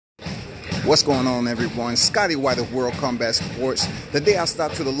What's going on, everyone? Scotty White of World Combat Sports. Today I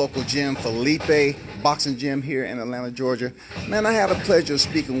stopped to the local gym, Felipe Boxing Gym here in Atlanta, Georgia. Man, I had the pleasure of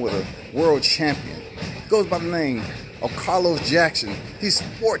speaking with a world champion. He goes by the name of Carlos Jackson. He's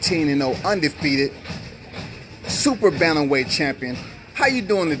 14-0, undefeated, super bantamweight champion. How you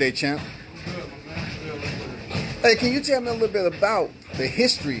doing today, champ? Hey, can you tell me a little bit about the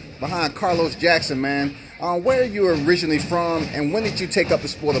history behind Carlos Jackson, man? Where are you originally from, and when did you take up the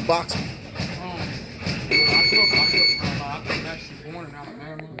sport of boxing? I'm actually born in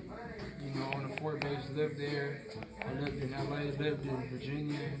Alabama. You know, on the Fort Base, lived there. I lived in LA, lived in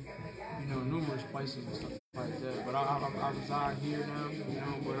Virginia. You know, numerous places and stuff like that. But I reside here now. You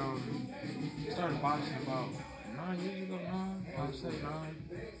know, but started boxing about 9 years ago. I'd say 9.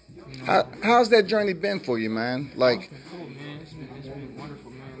 You know, How's that journey been for you, man? Like, it's been cool, man. It's been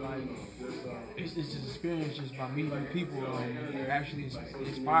wonderful, man. Like, it's just experience just by meeting people and actually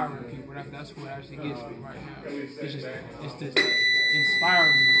inspiring people. That's what actually gets me right now. It's just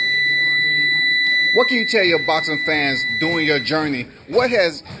inspiring them, man. You know what I mean? what can you tell your boxing fans during your journey? What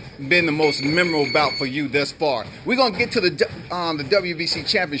has been the most memorable bout for you thus far? We're gonna get to the WBC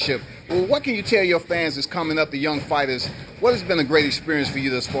championship. Well, what can you tell your fans that's coming up, the young fighters? What has been a great experience for you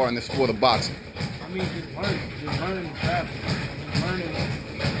thus far in the sport of boxing? I mean, just learning the craft, just learning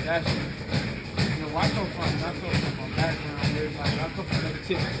actually. You know, where I come from my background, there's like I come from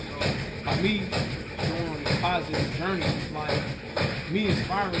negativity. So by me going on this positive journey, it's like me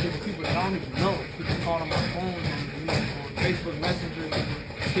inspiring different people that I don't even know. People call on my phone, on Facebook Messenger,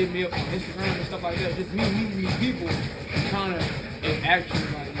 hit me up on Instagram and stuff like that. Just me meeting these people and kind of actually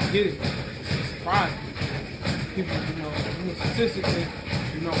like get it. It's surprising. People, you know, statistically,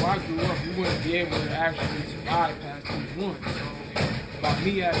 you know, where I grew up, you wouldn't be able to actually survive past 21. So by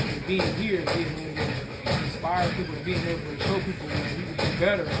me actually being here, being able to inspire people, being able to show people that you can do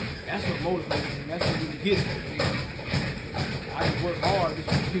better, that's what motivates me. That's what really gets me. You know? I just work hard just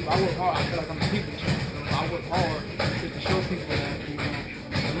for people. I work hard. I feel like I'm a people champ. So I work hard just to show people that, you know,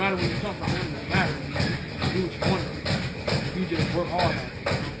 no matter where you come from, it doesn't matter. You do what you want to do. You just work hard at it.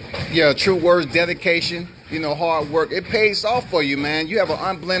 Yeah, true words, dedication, you know, hard work. It pays off for you, man. You have an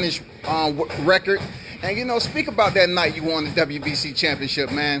unblemished record. And, you know, speak about that night you won the WBC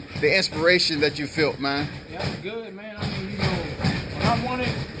championship, man. The inspiration that you felt, man. Yeah, it was good, man. I mean, you know, when I won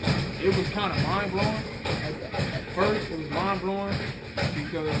it, it was kind of mind-blowing. At first, it was mind-blowing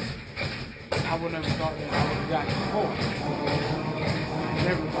because I would never thought that I would have gotten far. I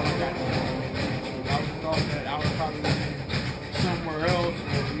never thought I got far. I would have thought that I would probably be somewhere else.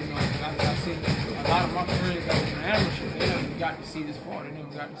 Or, you know, I seen a lot of my friends that was in amateur, they never got to see this far. They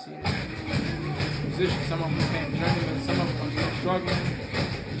never got to see this position. Some of them became journeymen, some of them are still struggling.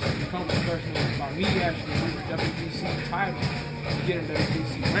 Just become professional. By me actually winning the WBC title, to get a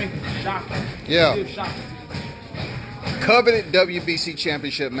WBC ranking, shocking. Yeah. Still shocking. Coveted WBC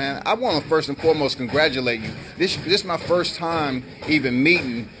championship, man. I want to first and foremost congratulate you. This is my first time even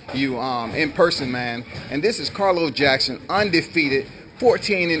meeting you in person, man. And this is Carlos Jackson, undefeated,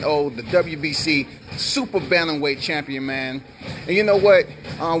 14-0, the WBC super bantamweight champion, man. And you know what?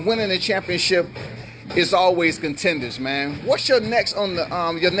 Winning the championship is always contenders, man. What's your next on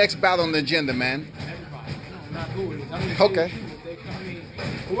the your next battle on the agenda, man? Everybody. No, not who it is. I mean, Okay.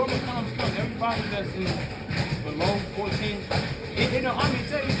 Whoever comes. Everybody that's in below 14. You know, I mean,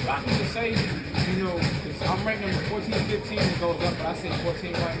 tell you, I can just say, you know, I'm ranking them 14, 15, it goes up, but I say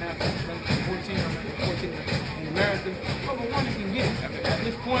 14 right now. 14, I'm ranking 14 in America. Whoever one can get it. At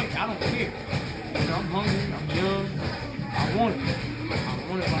this point, I don't care. You know, I'm hungry, I'm young, I want it. I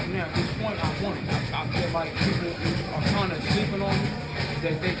want it right now. At this point, I want it. I feel like people are kind of sleeping on me.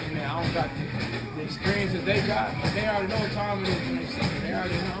 They're thinking that I don't got the experience that they got, but they already know what time it is when they see me. They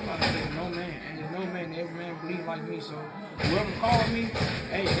already know I'm not saying no man. And there's no man, every man believe like me. So whoever calls me,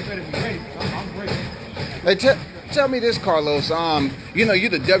 hey, they better be ready. I'm ready. Hey, tell me this, Carlos. You know, you're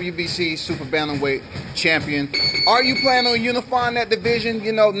the WBC super bantamweight champion. Are you planning on unifying that division,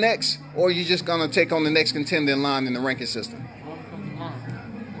 you know, next? Or are you just going to take on the next contender in line in the ranking system? Whoever comes to mind. It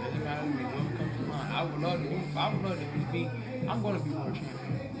doesn't matter to me. Whoever comes to mind. I would love to be. I'm going to be world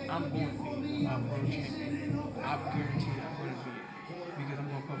champion. I'm going to be world champion. I guarantee you I'm going to be it. Because I'm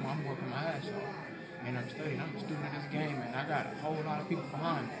going to put my ass off. And I'm studying. I'm a student of this game, and I got a whole lot of people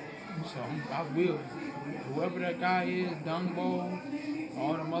behind me. So I will. Whoever that guy is, Dumbo,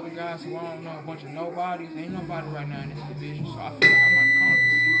 all them other guys who I don't know, a bunch of nobodies, ain't nobody right now in this division. So I feel like I'm not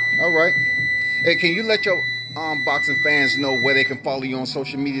conquering. All right. Hey, can you let your boxing fans know where they can follow you on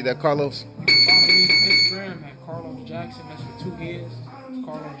social media there, Carlos? Follow me on Instagram at Carlos Jackson. That's with 2 N's. It's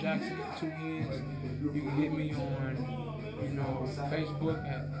Carlos Jackson with 2 N's. You can hit me on, you know, Facebook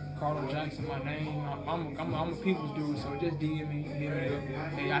at Carlo Jackson, my name. I'm a people's dude, so just DM me, hit me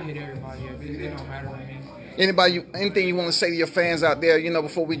up. Hey, I hit everybody up. It don't matter to me. Anything you want to say to your fans out there,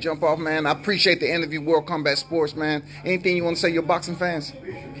 before we jump off, man? I appreciate the interview, World Combat Sports, man. Anything you want to say to your boxing fans?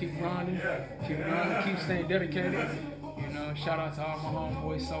 Keep grinding, keep staying dedicated. Shout out to all my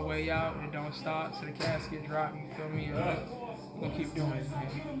homeboys, so way out, and don't stop till the casket drop, you feel me? And we're going to keep doing it, man.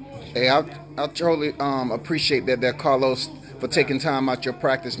 Hey, I totally appreciate that, Carlos, for taking time out your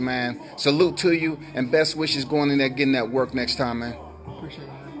practice, man. Salute to you, and best wishes going in there getting that work next time, man. Appreciate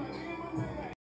it.